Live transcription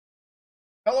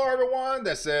Hello everyone,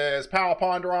 this is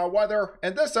POW Weather.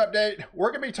 In this update,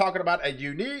 we're going to be talking about a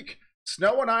unique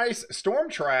snow and ice storm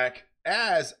track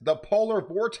as the polar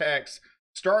vortex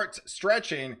starts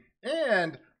stretching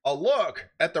and a look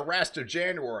at the rest of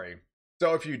January.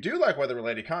 So if you do like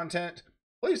weather-related content,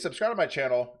 please subscribe to my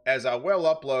channel as I will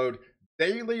upload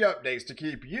daily updates to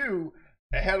keep you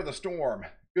ahead of the storm.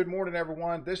 Good morning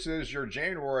everyone, this is your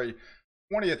January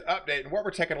 20th update, and what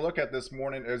we're taking a look at this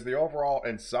morning is the overall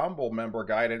ensemble member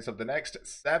guidance of the next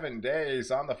 7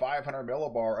 days on the 500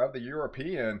 millibar of the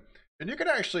European. And you can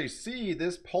actually see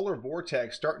this polar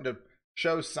vortex starting to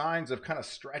show signs of kind of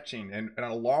stretching and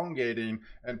elongating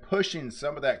and pushing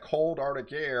some of that cold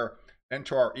Arctic air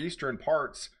into our eastern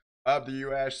parts of the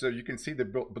U.S. So you can see the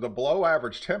below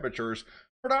average temperatures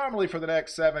predominantly for the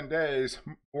next 7 days,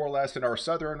 more or less in our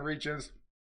southern regions,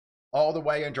 all the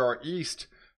way into our east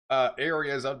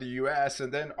areas of the U.S.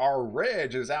 And then our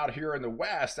ridge is out here in the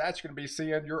west. That's going to be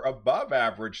seeing your above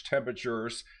average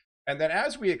temperatures. And then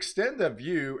as we extend the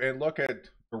view and look at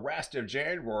the rest of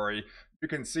January, you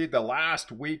can see the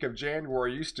last week of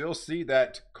January, you still see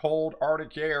that cold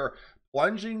Arctic air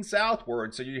plunging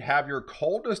southward. So you have your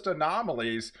coldest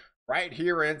anomalies right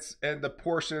here in the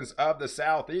portions of the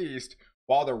southeast,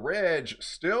 while the ridge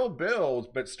still builds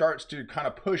but starts to kind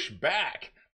of push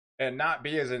back and not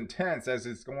be as intense as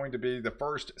it's going to be the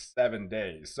first 7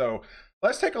 days. So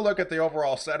let's take a look at the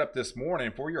overall setup this morning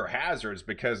for your hazards,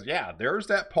 because yeah, there's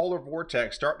that polar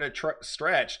vortex starting to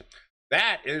stretch.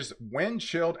 That is wind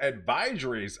chill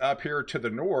advisories up here to the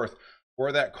north,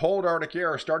 where that cold Arctic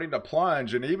air is starting to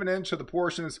plunge, and even into the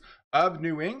portions of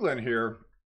New England here.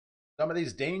 Some of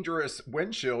these dangerous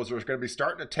wind chills are going to be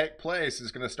starting to take place.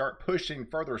 Is going to start pushing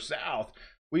further south.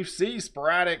 We've seen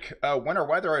sporadic winter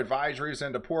weather advisories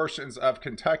into portions of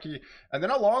Kentucky, and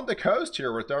then along the coast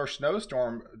here with our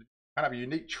snowstorm, kind of a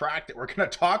unique track that we're going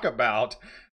to talk about.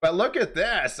 But look at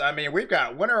this. I mean, we've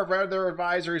got winter weather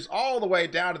advisories all the way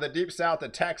down to the deep south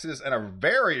of Texas, and a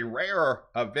very rare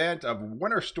event of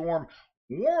winter storm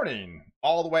warning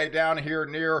all the way down here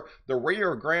near the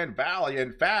Rio Grande Valley.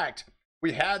 In fact,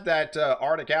 we had that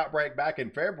Arctic outbreak back in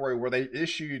February where they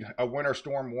issued a winter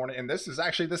storm warning, and this is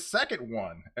actually the second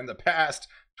one in the past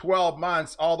 12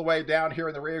 months all the way down here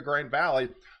in the Rio Grande Valley.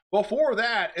 Before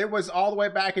that, it was all the way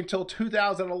back until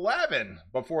 2011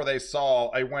 before they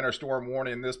saw a winter storm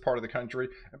warning in this part of the country.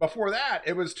 And before that,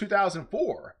 it was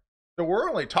 2004. So we're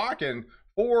only talking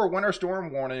 4 winter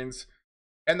storm warnings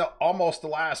in almost the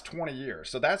last 20 years.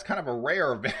 So that's kind of a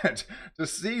rare event to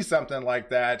see something like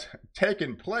that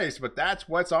taking place, but that's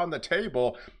what's on the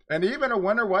table. And even a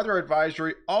winter weather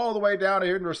advisory all the way down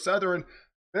here into southern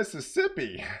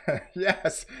Mississippi.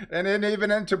 Yes, and then even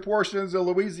into portions of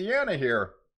Louisiana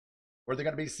here, where they're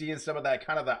going to be seeing some of that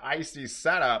kind of the icy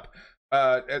setup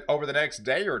over the next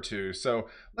day or two. So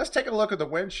let's take a look at the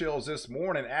wind chills this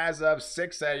morning as of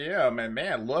 6 a.m. And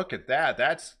man, look at that.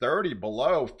 That's 30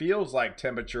 below, feels like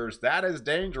temperatures. That is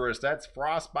dangerous. That's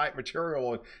frostbite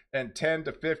material in 10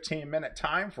 to 15 minute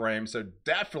time frame. So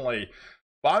definitely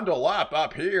bundle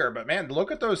up here. But man,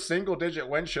 look at those single digit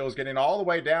wind chills getting all the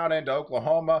way down into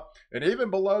Oklahoma and even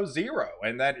below 0,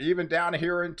 and that even down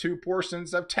here into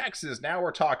portions of Texas. Now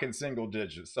we're talking single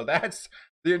digits. So that's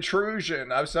the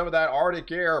intrusion of some of that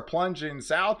Arctic air plunging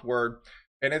southward,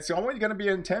 and it's only going to be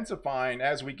intensifying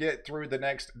as we get through the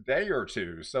next day or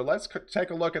two. So let's take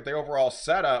a look at the overall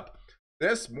setup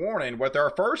this morning with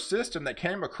our first system that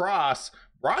came across,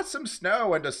 brought some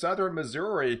snow into southern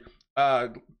Missouri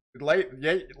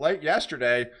late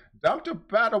yesterday, dumped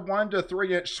about a 1 to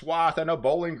 3 inch swath. I know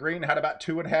Bowling Green had about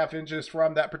 2.5 inches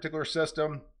from that particular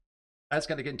system. That's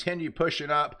going to continue pushing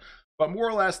up, but more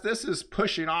or less this is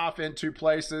pushing off into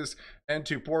places,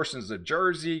 into portions of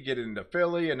Jersey, getting into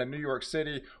Philly and New York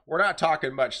City. We're not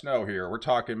talking much snow here. We're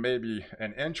talking maybe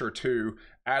an inch or two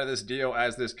out of this deal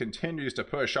as this continues to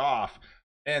push off.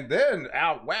 And then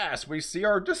out west, we see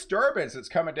our disturbance that's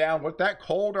coming down with that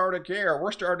cold Arctic air.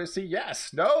 We're starting to see,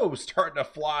 yes, snow starting to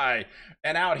fly.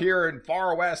 And out here in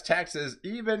far west Texas,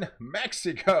 even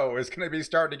Mexico is going to be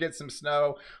starting to get some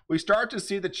snow. We start to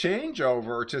see the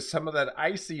changeover to some of that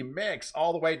icy mix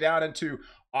all the way down into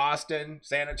Austin,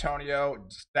 San Antonio,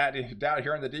 down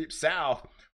here in the deep south,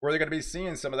 where they're going to be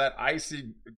seeing some of that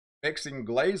icy mixing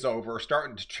glaze over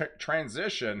starting to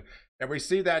transition. And we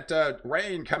see that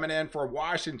rain coming in for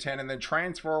Washington and then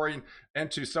transferring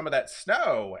into some of that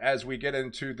snow as we get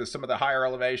into some of the higher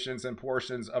elevations and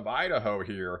portions of Idaho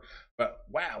here. But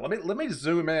wow, let me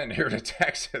zoom in here to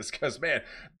Texas, because man,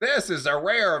 this is a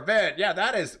rare event. Yeah,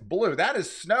 that is blue. That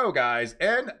is snow, guys,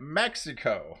 in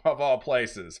Mexico of all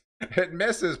places. It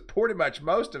misses pretty much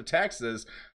most of Texas.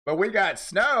 but we got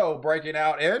snow breaking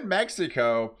out in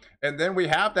Mexico, and then we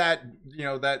have that, you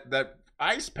know, that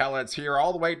ice pellets here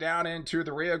all the way down into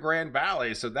the Rio Grande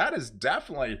Valley. So that is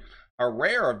definitely a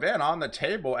rare event on the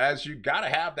table, as you got to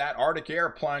have that Arctic air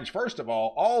plunge, first of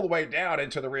all the way down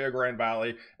into the Rio Grande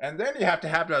Valley, and then you have to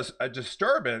have a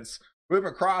disturbance move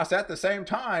across at the same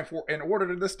time in order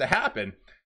for this to happen.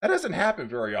 That doesn't happen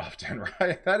very often,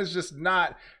 right? That does just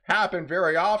not happen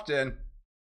very often.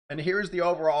 And here's the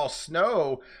overall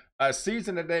snow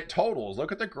season to date totals.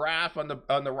 Look at the graph on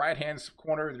the right hand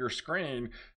corner of your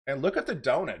screen, and look at the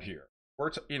donut here.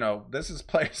 You know, this is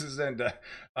places into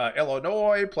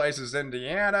Illinois, places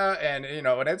Indiana, and you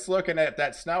know, and it's looking at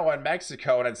that snow in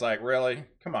Mexico, and it's like, really?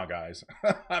 Come on, guys.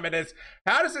 I mean, it's,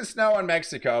 how does it snow in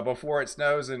Mexico before it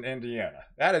snows in Indiana?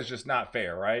 That is just not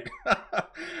fair, right?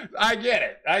 I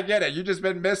get it. You just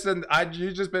been missing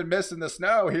the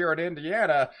snow here in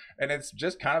Indiana, and it's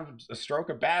just kind of a stroke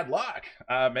of bad luck.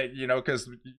 You know, because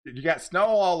you got snow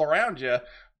all around you,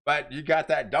 but you got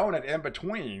that donut in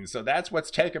between. So that's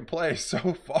what's taken place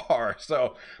so far.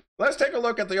 So let's take a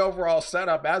look at the overall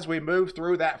setup as we move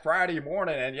through that Friday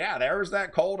morning. And yeah, there's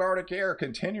that cold Arctic air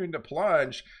continuing to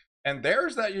plunge. And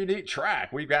there's that unique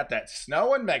track. We've got that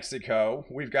snow in Mexico.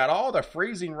 We've got all the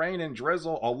freezing rain and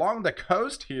drizzle along the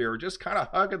coast here, just kind of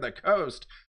hugging the coast.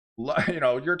 You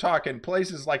know, you're talking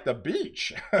places like the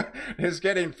beach is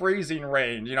getting freezing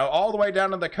rain, you know, all the way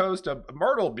down to the coast of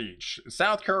Myrtle Beach,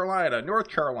 South Carolina, North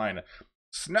Carolina.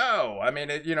 Snow. I mean,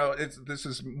 this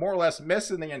is more or less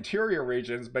missing the interior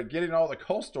regions, but getting all the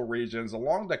coastal regions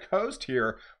along the coast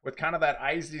here with kind of that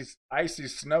icy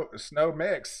snow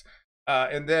mix,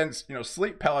 and then, you know,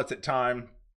 sleet pellets at time.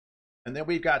 And then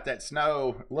we've got that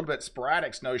snow, a little bit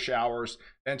sporadic snow showers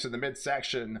into the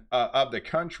midsection of the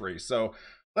country. So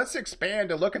let's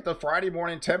expand and look at the Friday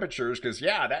morning temperatures, because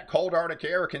yeah, that cold Arctic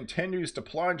air continues to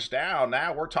plunge down.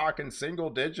 Now we're talking single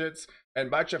digits in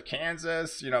much of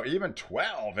Kansas, you know, even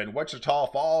 12 in Wichita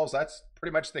Falls. That's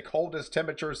pretty much the coldest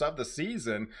temperatures of the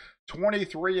season.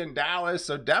 23 in Dallas.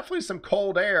 So definitely some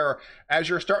cold air as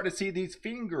you're starting to see these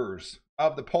fingers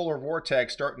of the polar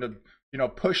vortex starting to, you know,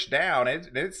 push down.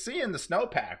 It's seeing the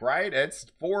snowpack, right? It's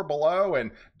 4 below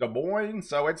in Des Moines,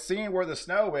 so it's seeing where the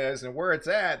snow is and where it's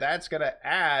at. That's going to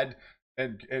add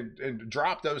and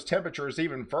drop those temperatures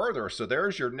even further. So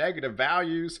there's your negative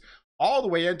values all the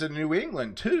way into New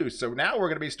England too. So now we're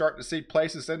going to be starting to see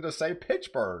places into, say,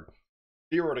 Pittsburgh,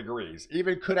 0 degrees,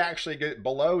 even could actually get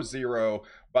below 0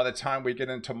 by the time we get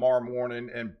into tomorrow morning,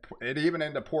 and even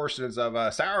into portions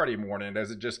of Saturday morning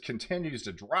as it just continues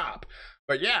to drop.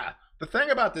 But yeah, the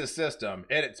thing about this system,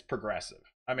 it's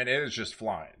progressive. I mean, it is just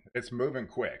flying. It's moving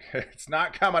quick. It's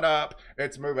not coming up,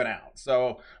 it's moving out.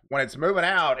 So when it's moving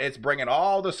out, it's bringing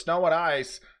all the snow and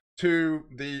ice to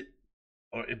the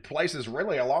places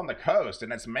really along the coast,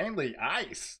 and it's mainly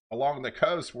ice along the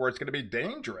coast where it's going to be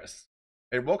dangerous.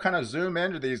 And we'll kind of zoom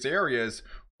into these areas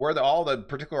where all the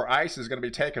particular ice is going to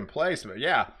be taking place. But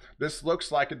yeah, this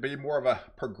looks like it'd be more of a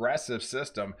progressive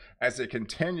system as it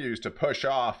continues to push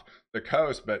off the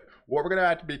coast. But what we're going to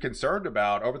have to be concerned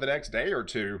about over the next day or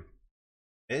two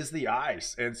is the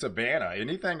ice in Savannah.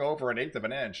 Anything over 1/8 of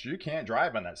an inch, you can't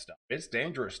drive on that stuff. It's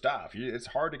dangerous stuff. It's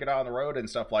hard to get on the road and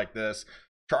stuff like this.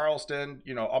 Charleston,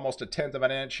 you know, almost 1/10 of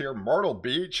an inch here. Myrtle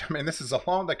Beach, I mean, this is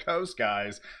along the coast,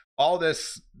 guys. All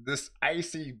this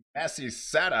icy, messy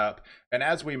setup. And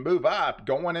as we move up,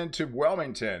 going into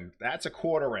Wilmington, that's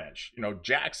 1/4 inch. You know,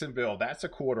 Jacksonville, that's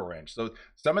 1/4 inch. So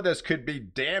some of this could be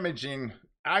damaging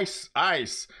ice,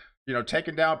 you know,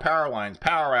 taking down power lines,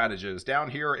 power outages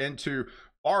down here into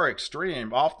our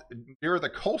extreme, off near the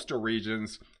coastal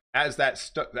regions as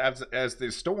as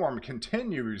the storm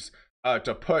continues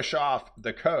to push off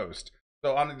the coast.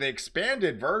 So on the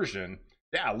expanded version,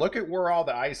 yeah, look at where all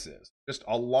the ice is, just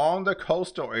along the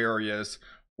coastal areas,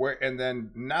 and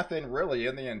then nothing really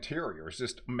in the interior. It's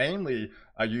just mainly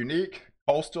a unique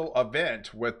coastal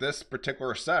event with this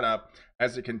particular setup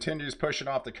as it continues pushing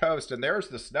off the coast. And there's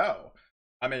the snow.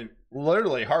 I mean,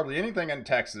 literally hardly anything in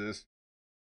Texas.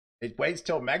 It waits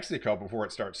till Mexico before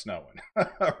it starts snowing,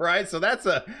 right? So that's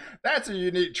a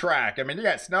unique track. I mean, you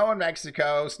got snow in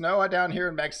Mexico, snow down here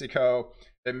in Mexico.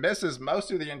 It misses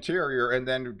most of the interior and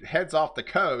then heads off the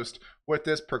coast with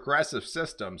this progressive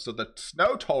system. So the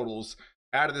snow totals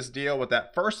out of this deal with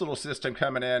that first little system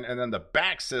coming in, and then the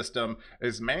back system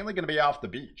is mainly going to be off the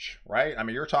beach, right? I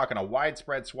mean, you're talking a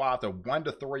widespread swath of 1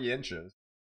 to 3 inches,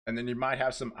 and then you might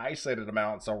have some isolated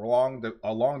amounts along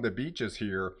the beaches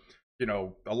here, you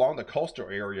know, along the coastal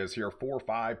areas here, 4,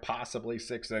 5, possibly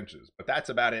 6 inches. But that's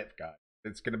about it, guys.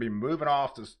 It's going to be moving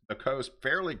off the coast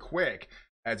fairly quick,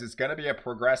 as it's going to be a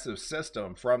progressive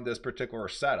system from this particular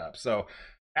setup. So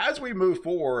as we move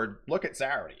forward, look at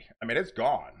Saturday. I mean, it's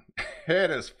gone. It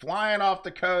is flying off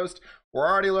the coast. We're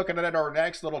already looking at our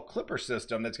next little clipper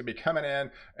system that's going to be coming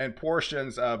in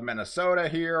portions of Minnesota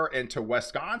here into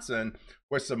Wisconsin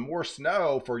with some more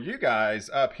snow for you guys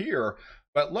up here.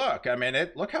 But look, I mean,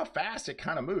 look how fast it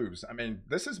kind of moves. I mean,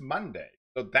 this is Monday.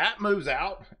 So that moves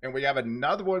out and we have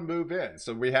another one move in.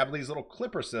 So we have these little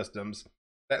clipper systems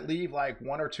that leave like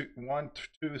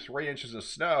 3 inches of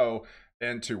snow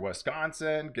into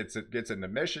Wisconsin, gets into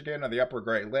Michigan and the upper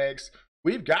Great Lakes.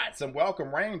 We've got some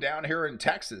welcome rain down here in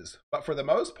Texas, but for the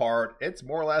most part, it's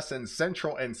more or less in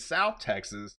central and south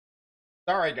Texas.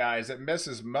 Sorry guys, it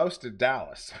misses most of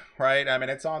Dallas, right? I mean,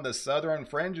 it's on the southern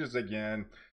fringes again,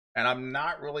 and I'm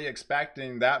not really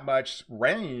expecting that much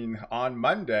rain on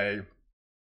Monday,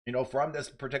 you know, from this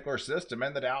particular system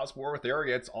in the Dallas-Fort Worth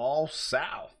area. It's all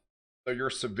south. So your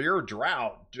severe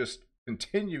drought just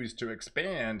continues to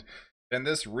expand in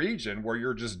this region where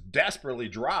you're just desperately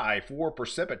dry for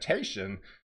precipitation,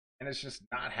 and it's just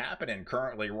not happening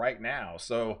currently right now.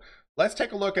 So let's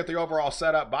take a look at the overall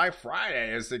setup by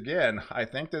Friday. As again, I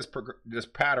think this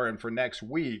pattern for next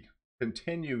week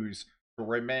continues to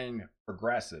remain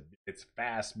progressive. It's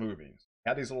fast moving. You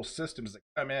have these little systems that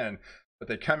come in, but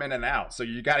they come in and out. So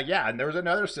you got and there's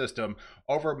another system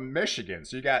over Michigan.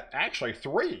 So you got actually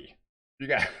 3. You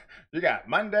got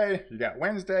Monday, you got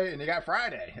Wednesday, and you got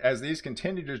Friday as these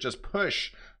continue to just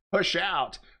push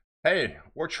out. Hey,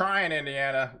 we're trying,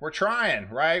 Indiana. We're trying,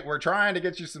 right? We're trying to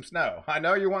get you some snow. I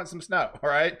know you want some snow,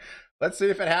 right? Let's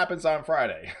see if it happens on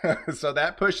Friday. So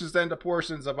that pushes into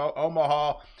portions of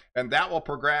Omaha, and that will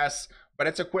progress, but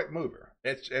it's a quick mover.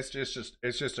 It's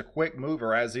just a quick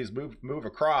mover as these move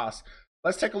across.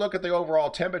 Let's take a look at the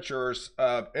overall temperatures.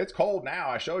 It's cold now.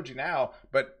 I showed you now,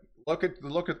 but look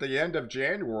at the end of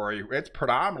January. It's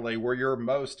predominantly where your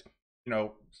most, you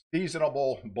know,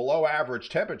 seasonable below average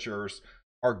temperatures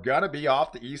are gonna be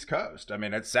off the East Coast. I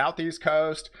mean, it's Southeast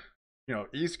Coast, you know,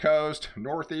 East Coast,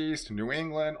 Northeast, New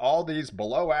England, all these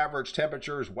below average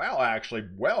temperatures. Well, actually,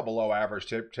 well below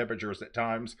average temperatures at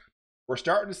times. We're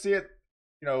starting to see it,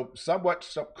 you know,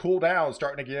 somewhat cool down,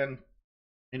 starting again,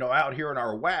 you know, out here in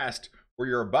our west, where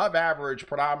you're above average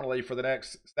predominantly for the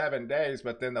next 7 days,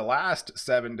 but then the last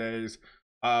 7 days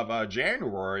of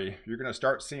January, you're going to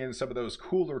start seeing some of those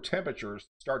cooler temperatures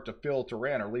start to filter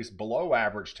in, or at least below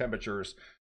average temperatures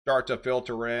start to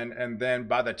filter in. And then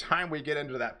by the time we get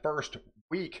into that first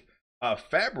week of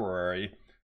February,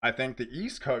 I think the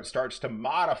East Coast starts to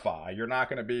modify. You're not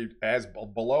going to be as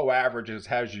below average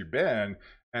as you've been.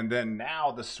 And then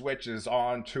now the switch is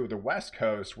on to the West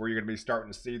Coast, where you're going to be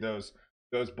starting to see those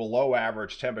below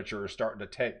average temperatures starting to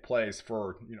take place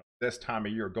for, you know, this time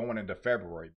of year going into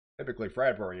February. Typically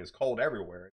February is cold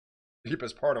everywhere,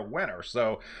 deepest part of winter.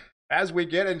 So as we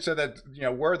get into the, you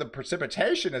know, where the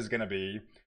precipitation is going to be,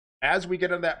 as we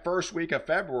get into that first week of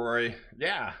February,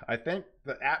 yeah, I think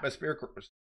the atmospheric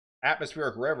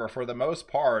river for the most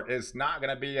part is not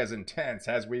going to be as intense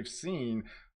as we've seen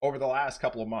over the last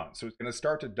couple of months. So it's going to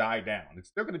start to die down. It's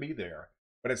still going to be there,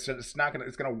 but it's going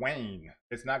to wane.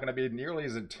 It's not going to be nearly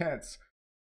as intense,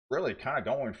 really, kind of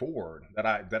going forward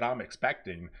that I'm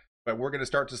expecting. But we're going to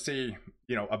start to see,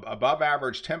 you know, above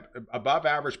average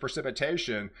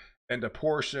precipitation into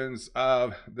portions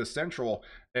of the central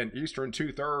and eastern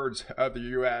 2/3 of the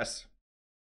U.S.,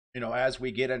 you know, as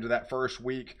we get into that first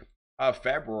week of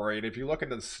February. And if you look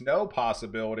into the snow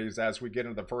possibilities as we get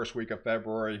into the first week of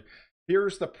February,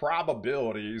 here's the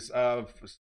probabilities of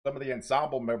some of the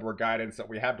ensemble member guidance that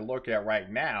we have to look at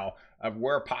right now of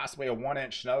where possibly a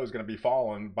 1-inch snow is going to be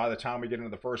falling by the time we get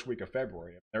into the first week of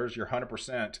February. There's your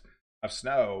 100% of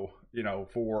snow, you know,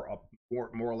 for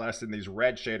more or less in these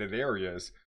red shaded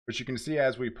areas. But you can see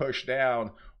as we push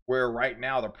down where right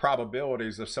now the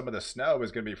probabilities of some of the snow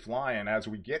is going to be flying as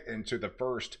we get into the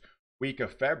first week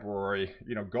of February,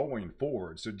 you know, going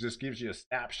forward. So it just gives you a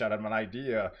snapshot of an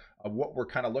idea of what we're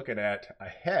kind of looking at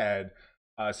ahead,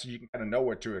 so you can kind of know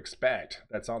what to expect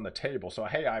that's on the table. So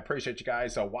hey, I appreciate you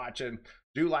guys watching.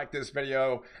 Do like this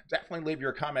video, definitely leave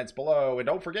your comments below, and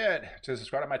don't forget to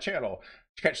subscribe to my channel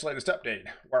to catch the latest update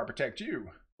where I protect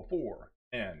you before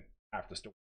and after the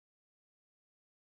storm.